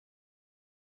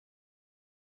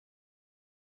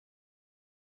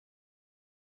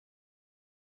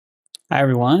Hi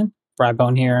everyone,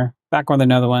 Brybone here, back with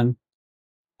another one.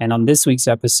 And on this week's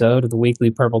episode of the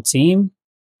Weekly Purple Team,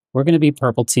 we're going to be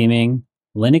purple teaming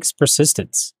Linux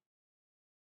persistence.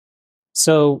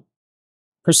 So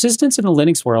persistence in the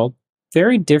Linux world,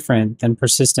 very different than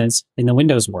persistence in the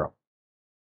Windows world.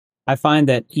 I find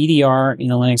that EDR in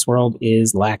the Linux world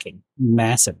is lacking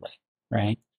massively,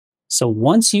 right? So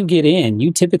once you get in,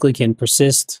 you typically can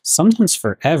persist sometimes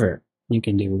forever. You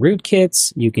can do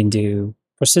rootkits, you can do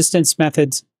persistence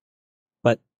methods.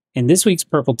 But in this week's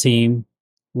Purple Team,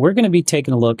 we're going to be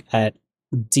taking a look at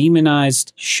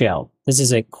Demonized Shell. This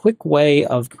is a quick way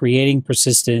of creating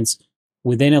persistence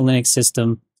within a Linux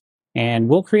system. And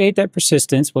we'll create that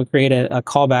persistence. We'll create a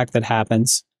callback that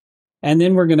happens. And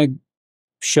then we're going to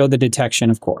show the detection,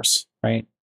 of course, right?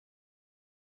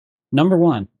 Number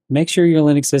one, make sure your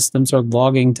Linux systems are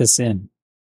logging to SYN,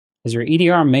 because your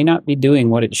EDR may not be doing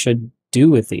what it should do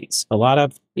with these. A lot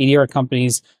of EDR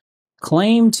companies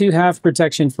claim to have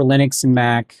protection for Linux and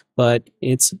Mac, but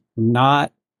it's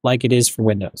not like it is for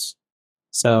Windows.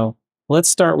 So let's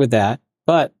start with that.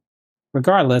 But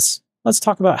regardless, let's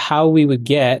talk about how we would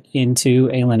get into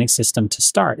a Linux system to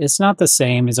start. It's not the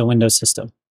same as a Windows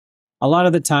system. A lot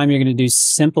of the time, you're going to do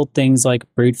simple things like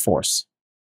brute force.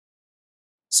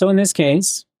 So in this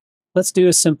case, let's do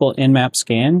a simple Nmap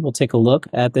scan. We'll take a look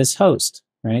at this host,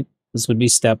 right? This would be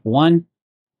step one.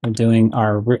 We're doing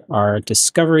our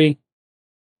discovery.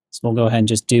 So we'll go ahead and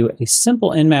just do a simple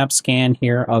Nmap scan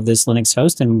here of this Linux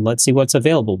host, and let's see what's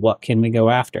available. What can we go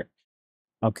after?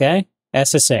 Okay,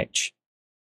 SSH.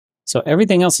 So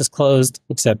everything else is closed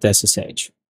except SSH.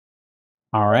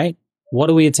 All right, what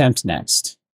do we attempt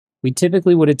next? We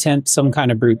typically would attempt some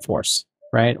kind of brute force,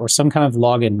 right? Or some kind of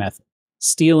login method.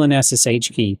 Steal an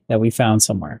SSH key that we found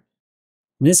somewhere.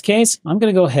 In this case, I'm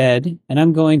going to go ahead and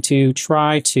I'm going to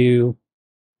try to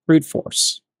brute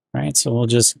force, right? So we'll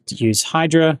just use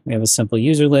Hydra. We have a simple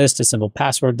user list, a simple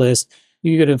password list.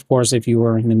 You could, of course, if you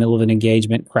were in the middle of an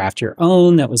engagement, craft your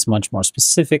own that was much more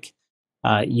specific,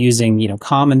 using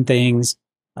common things,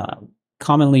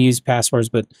 commonly used passwords.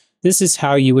 But this is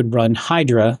how you would run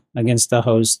Hydra against the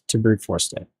host to brute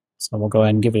force it. So we'll go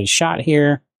ahead and give it a shot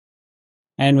here.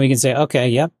 And we can say, okay,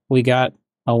 yep, we got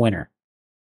a winner.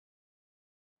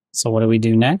 So what do we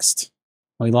do next?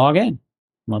 We log in.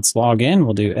 Let's log in.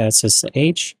 We'll do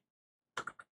SSH.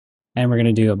 And we're going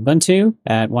to do Ubuntu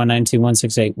at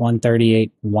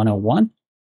 192.168.138.101.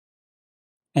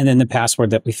 And then the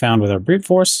password that we found with our brute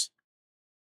force.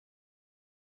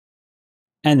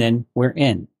 And then we're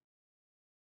in.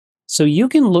 So you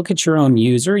can look at your own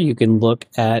user. You can look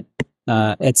at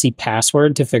Etsy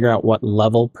password to figure out what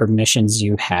level permissions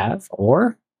you have.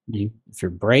 Or if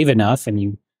you're brave enough and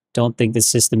you don't think the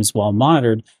system is well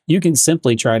monitored, you can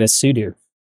simply try to sudo.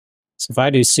 So if I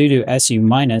do sudo su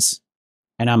minus,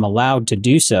 and I'm allowed to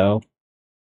do so,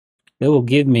 it will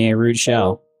give me a root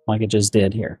shell like it just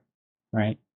did here,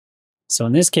 right? So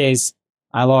in this case,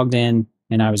 I logged in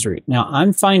and I was root. Now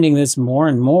I'm finding this more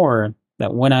and more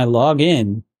that when I log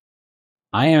in,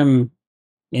 I am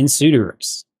in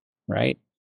sudoers, right?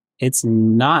 It's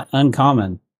not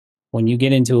uncommon when you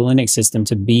get into a Linux system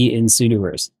to be in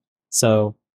sudoers.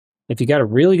 So if you got a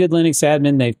really good Linux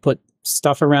admin, they've put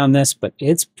stuff around this, but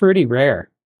it's pretty rare.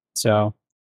 So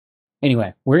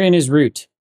anyway, we're in his root.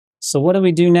 So what do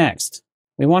we do next?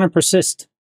 We want to persist.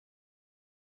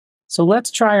 So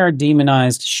let's try our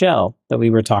demonized shell that we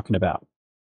were talking about.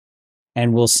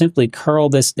 And we'll simply curl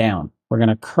this down. We're going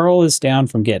to curl this down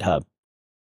from GitHub.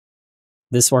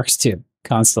 This works too,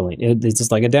 constantly. It's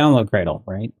just like a download cradle,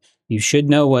 right? You should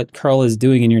know what curl is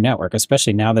doing in your network,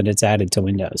 especially now that it's added to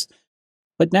Windows.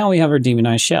 But now we have our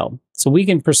demonized shell, so we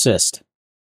can persist.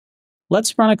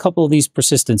 Let's run a couple of these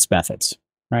persistence methods,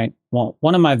 right? Well,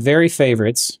 one of my very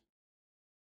favorites,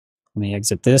 let me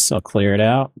exit this, I'll clear it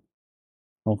out.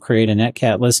 We'll create a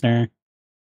netcat listener.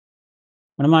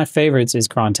 One of my favorites is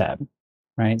Crontab,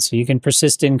 right? So you can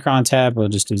persist in Crontab. We'll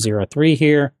just do 0.3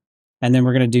 here. And then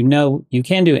we're going to do no. You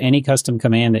can do any custom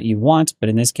command that you want, but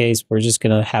in this case, we're just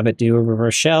going to have it do a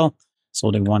reverse shell. So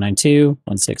we'll do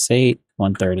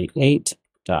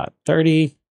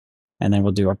 192.168.138.30. And then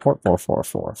we'll do our port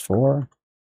 4444.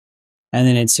 And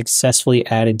then it's successfully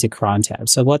added to Crontab.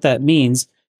 So what that means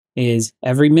is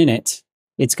every minute,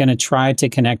 it's going to try to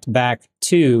connect back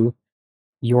to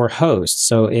your host.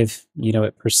 So if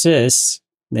it persists,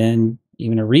 then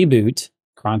even a reboot,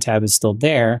 Crontab is still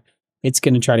there. It's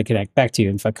going to try to connect back to you.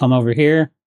 And if I come over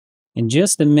here, in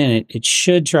just a minute, it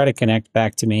should try to connect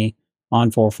back to me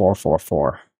on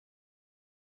 4444.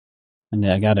 And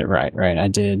I got it right? I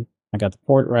did. I got the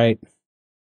port right.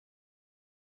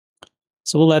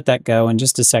 So we'll let that go. In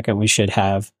just a second, we should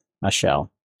have a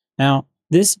shell. Now,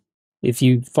 this, if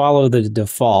you follow the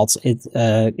defaults,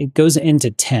 it goes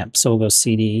into temp. So we'll go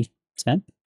cd temp.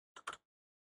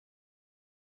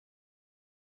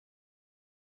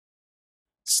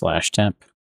 /temp.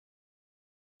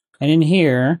 And in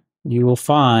here, you will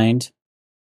find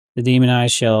the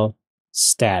Demonized Shell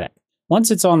static. Once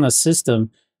it's on the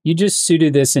system, you just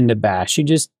sudo this into bash. You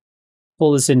just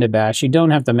pull this into bash. You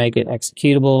don't have to make it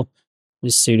executable.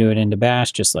 Just sudo it into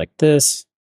bash, just like this.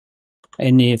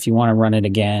 And if you want to run it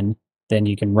again, then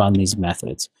you can run these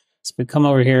methods. So if we come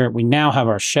over here, we now have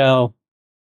our shell.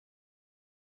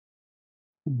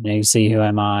 Now you see, who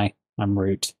am I? I'm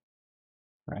root,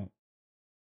 right?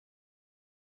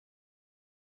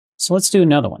 So let's do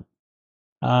another one.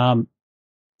 We've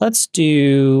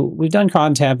done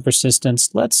Crontab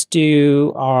Persistence. We'll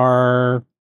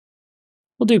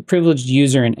do privileged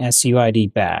user and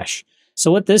Setuid bash.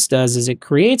 So what this does is it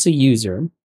creates a user.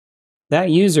 That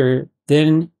user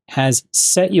then has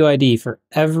setuid for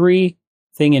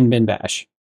everything in bin bash.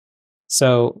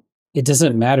 So it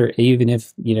doesn't matter even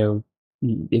if,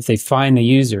 if they find the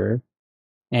user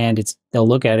and they'll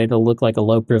look at it, it'll look like a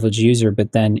low privilege user,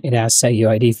 but then it has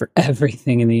setuid for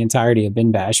everything in the entirety of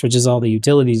bin bash, which is all the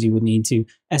utilities you would need to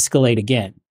escalate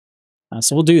again.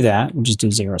 So we'll do that. We'll just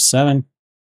do 07.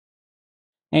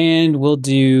 And we'll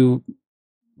do,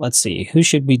 let's see, who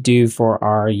should we do for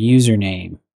our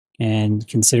username? And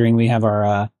considering we have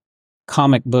our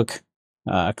comic book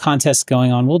contest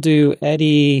going on, we'll do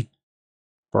Eddie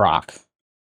Brock.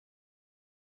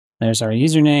 There's our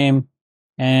username.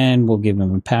 And we'll give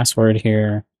him a password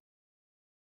here.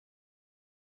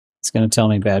 It's going to tell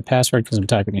me bad password because I'm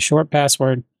typing a short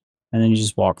password. And then you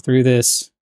just walk through this,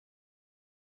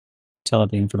 tell it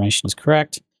the information is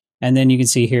correct. And then you can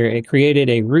see here, it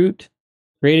created a root,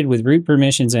 created with root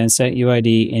permissions and setuid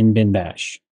in bin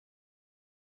bash.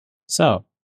 So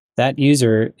that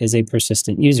user is a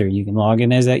persistent user. You can log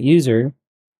in as that user,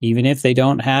 even if they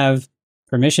don't have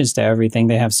permissions to everything,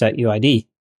 they have setuid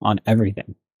on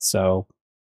everything. So,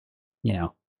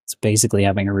 it's basically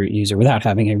having a root user without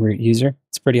having a root user.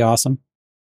 It's pretty awesome.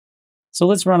 So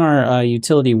let's run our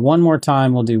utility one more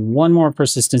time. We'll do one more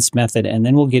persistence method, and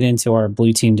then we'll get into our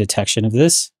blue team detection of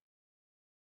this.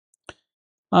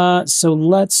 So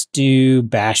let's do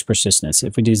Bashrc Persistence.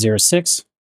 If we do 06,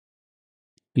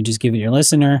 you just give it your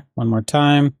listener one more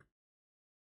time.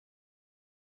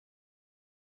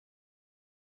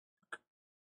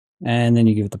 And then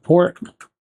you give it the port.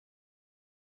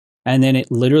 And then it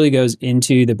literally goes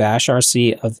into the bash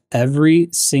RC of every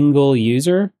single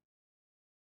user.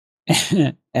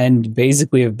 And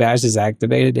basically, if bash is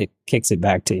activated, it kicks it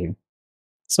back to you.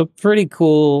 So pretty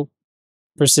cool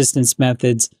persistence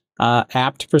methods.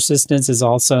 Apt persistence is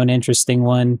also an interesting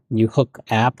one. You hook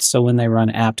apt, so when they run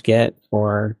apt-get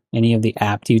or any of the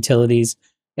apt utilities,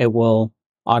 it will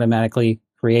automatically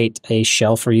create a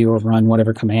shell for you or run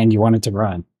whatever command you want it to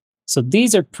run. So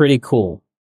these are pretty cool.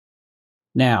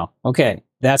 Now, okay,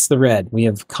 that's the red. We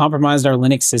have compromised our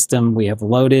Linux system. We have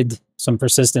loaded some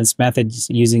persistence methods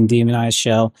using Demonized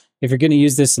Shell. If you're going to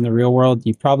use this in the real world,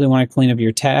 you probably want to clean up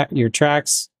your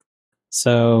tracks.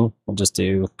 So we'll just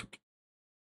do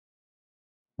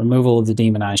removal of the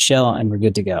Demonized Shell, and we're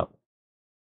good to go.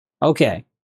 Okay,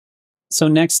 so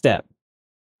next step.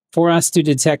 For us to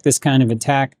detect this kind of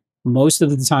attack, most of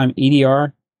the time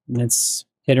EDR, it's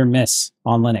hit or miss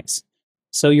on Linux.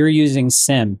 So you're using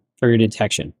SIM for your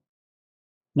detection.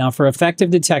 Now, for effective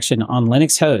detection on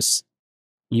Linux hosts,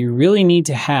 you really need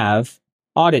to have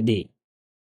Auditd.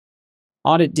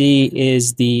 Auditd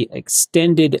is the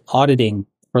extended auditing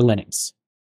for Linux.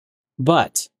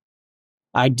 But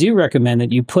I do recommend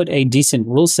that you put a decent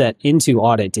rule set into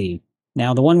Auditd.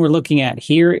 Now, the one we're looking at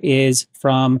here is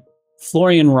from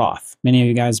Florian Roth. Many of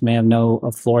you guys may have known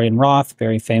of Florian Roth,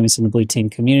 very famous in the Blue Team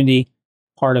community,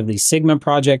 part of the Sigma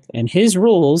project, and his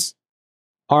rules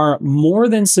are more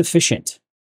than sufficient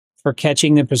for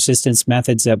catching the persistence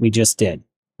methods that we just did,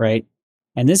 right?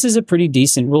 And this is a pretty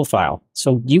decent rule file.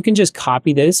 So you can just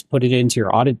copy this, put it into your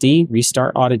Auditd,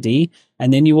 restart Auditd,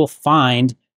 and then you will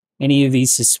find any of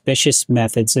these suspicious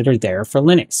methods that are there for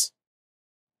Linux.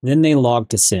 Then they log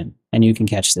to SIM, and you can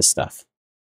catch this stuff.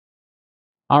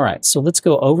 All right, so let's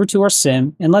go over to our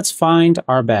SIM, and let's find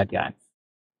our bad guy.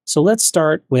 So let's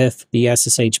start with the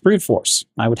SSH brute force.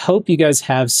 I would hope you guys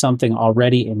have something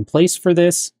already in place for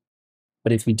this,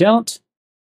 but if you don't,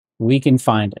 we can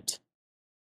find it.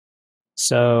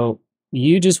 So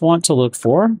you just want to look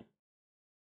for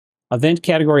event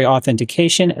category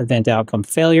authentication, event outcome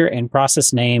failure, and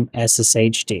process name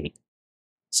SSHD.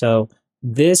 So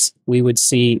this, we would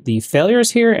see the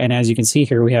failures here, and as you can see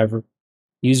here, we have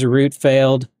user root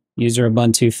failed, user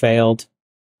Ubuntu failed,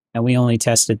 and we only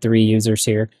tested 3 users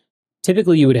here.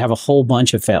 Typically, you would have a whole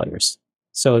bunch of failures.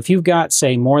 So if you've got,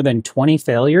 say, more than 20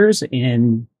 failures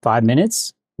in 5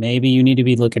 minutes, maybe you need to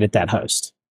be looking at that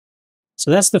host.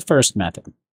 So that's the first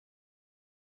method.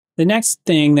 The next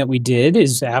thing that we did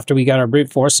is after we got our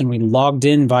brute force and we logged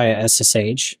in via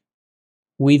SSH,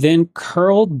 we then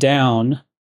curled down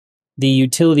the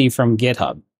utility from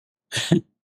GitHub.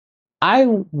 I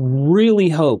really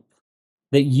hope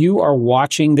that you are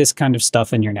watching this kind of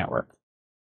stuff in your network.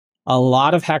 A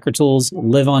lot of hacker tools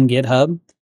live on GitHub.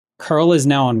 Curl is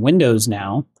now on Windows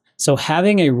now. So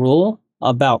having a rule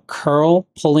about curl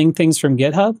pulling things from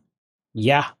GitHub,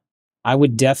 yeah, I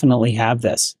would definitely have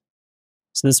this.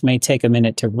 So this may take a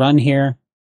minute to run here,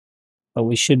 but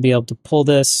we should be able to pull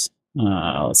this.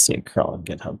 Let's see, curl on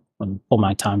GitHub. I'll pull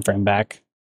my time frame back.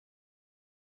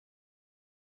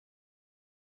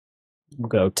 We'll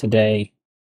go today.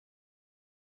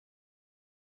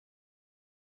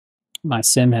 My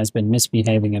sim has been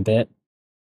misbehaving a bit.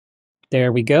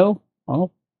 There we go.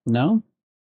 Oh, no.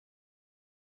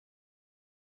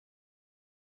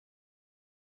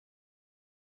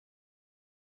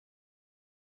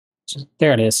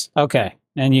 There it is. Okay.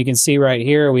 And you can see right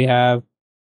here we have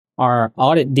our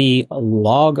Auditd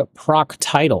log proc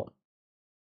title.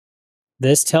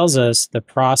 This tells us the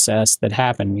process that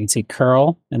happened. We can see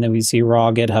curl, and then we see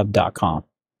raw github.com,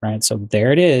 right? So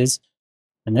there it is.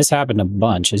 And this happened a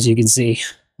bunch, as you can see,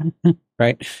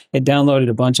 right? It downloaded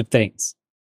a bunch of things.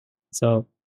 So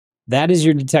that is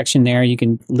your detection there. You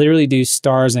can literally do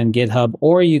stars and GitHub,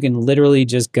 or you can literally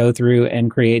just go through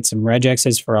and create some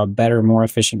regexes for a better, more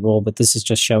efficient rule. But this is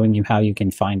just showing you how you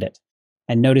can find it.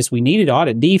 And notice we needed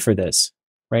Auditd for this,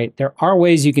 right? There are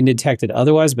ways you can detect it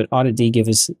otherwise, but Auditd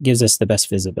gives us the best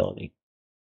visibility.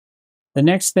 The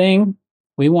next thing,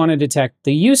 we want to detect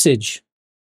the usage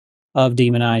of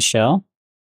Demonized Shell.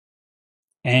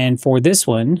 And for this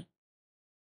one,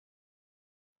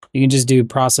 you can just do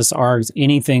process args,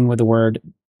 anything with the word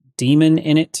daemon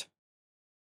in it.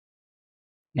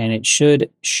 And it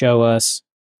should show us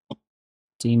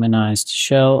Demonized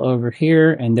Shell over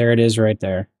here. And there it is right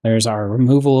there. There's our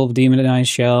removal of Demonized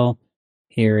Shell.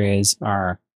 Here is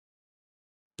our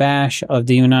bash of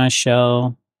Demonized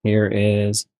Shell. Here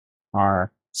is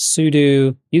our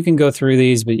sudo. You can go through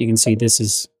these, but you can see this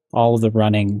is all of the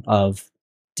running of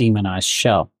Demonized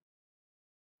Shell.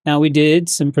 Now we did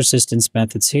some persistence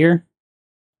methods here.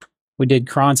 We did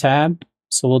Crontab,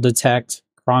 so we'll detect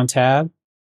Crontab.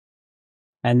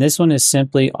 And this one is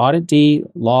simply Auditd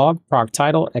log proc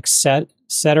title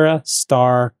etc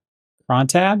star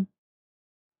Crontab.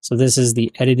 So this is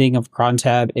the editing of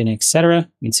Crontab in etc.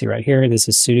 You can see right here, this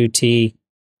is sudo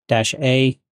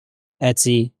t-a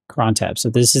etc Crontab. So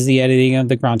this is the editing of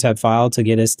the Crontab file to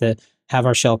get us to have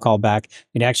our shell callback.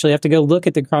 You'd actually have to go look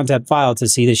at the Crontab file to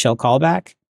see the shell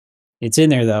callback. It's in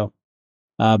there though,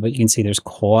 but you can see there's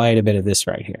quite a bit of this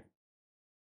right here.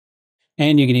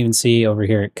 And you can even see over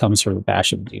here, it comes from the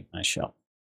bash of Demonized Shell.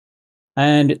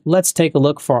 And let's take a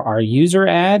look for our user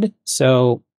add.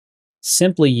 So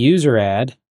simply user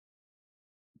add.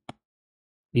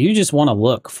 You just want to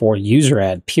look for user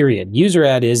add, period. User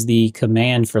add is the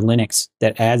command for Linux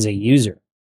that adds a user.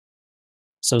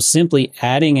 So simply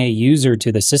adding a user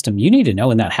to the system, you need to know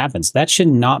when that happens. That should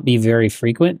not be very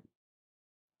frequent.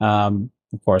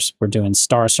 Of course, we're doing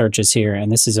star searches here,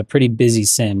 and this is a pretty busy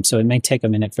sim, so it may take a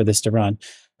minute for this to run.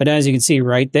 But as you can see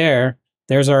right there,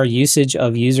 there's our usage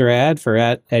of user add for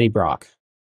Eddie Brock.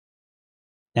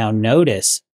 Now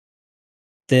notice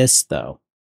this, though.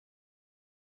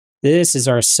 This is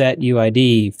our set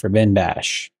UID for bin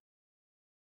bash.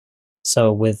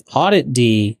 So with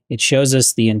Auditd, it shows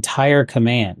us the entire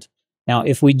command. Now,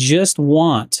 if we just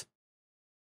want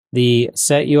the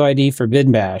set UID for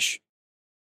bin bash,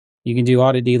 you can do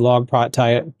Auditd log proc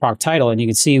title, and you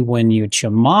can see when you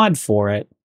chmod for it.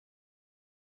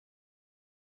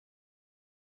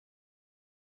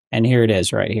 And here it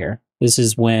is right here. This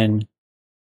is when,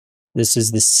 this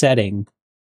is the setting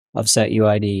of set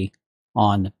UID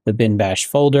on the bin bash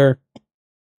folder.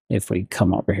 If we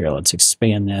come over here, let's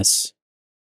expand this.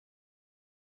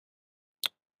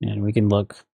 And we can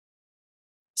look.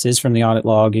 This is from the audit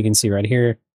log. You can see right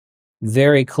here.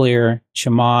 Very clear,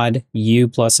 chmod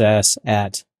u+s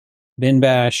at bin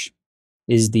bash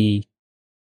is the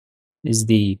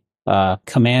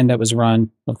command that was run.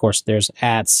 Of course, there's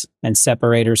ats and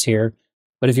separators here.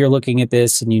 But if you're looking at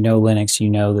this and you know Linux, you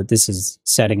know that this is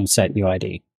setting of set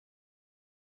UID.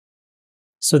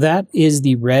 So that is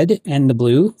the red and the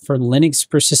blue for Linux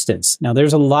persistence. Now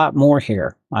there's a lot more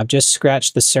here. I've just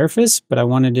scratched the surface, but I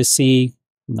wanted to see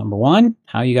Number one,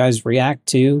 how you guys react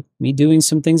to me doing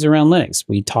some things around Linux.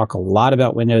 We talk a lot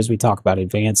about Windows. We talk about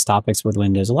advanced topics with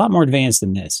Windows, a lot more advanced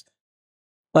than this.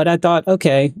 But I thought,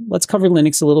 okay, let's cover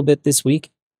Linux a little bit this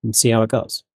week and see how it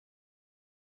goes.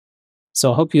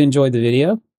 So I hope you enjoyed the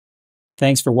video.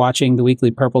 Thanks for watching the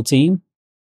Weekly Purple Team,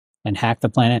 and hack the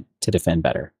planet to defend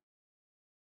better.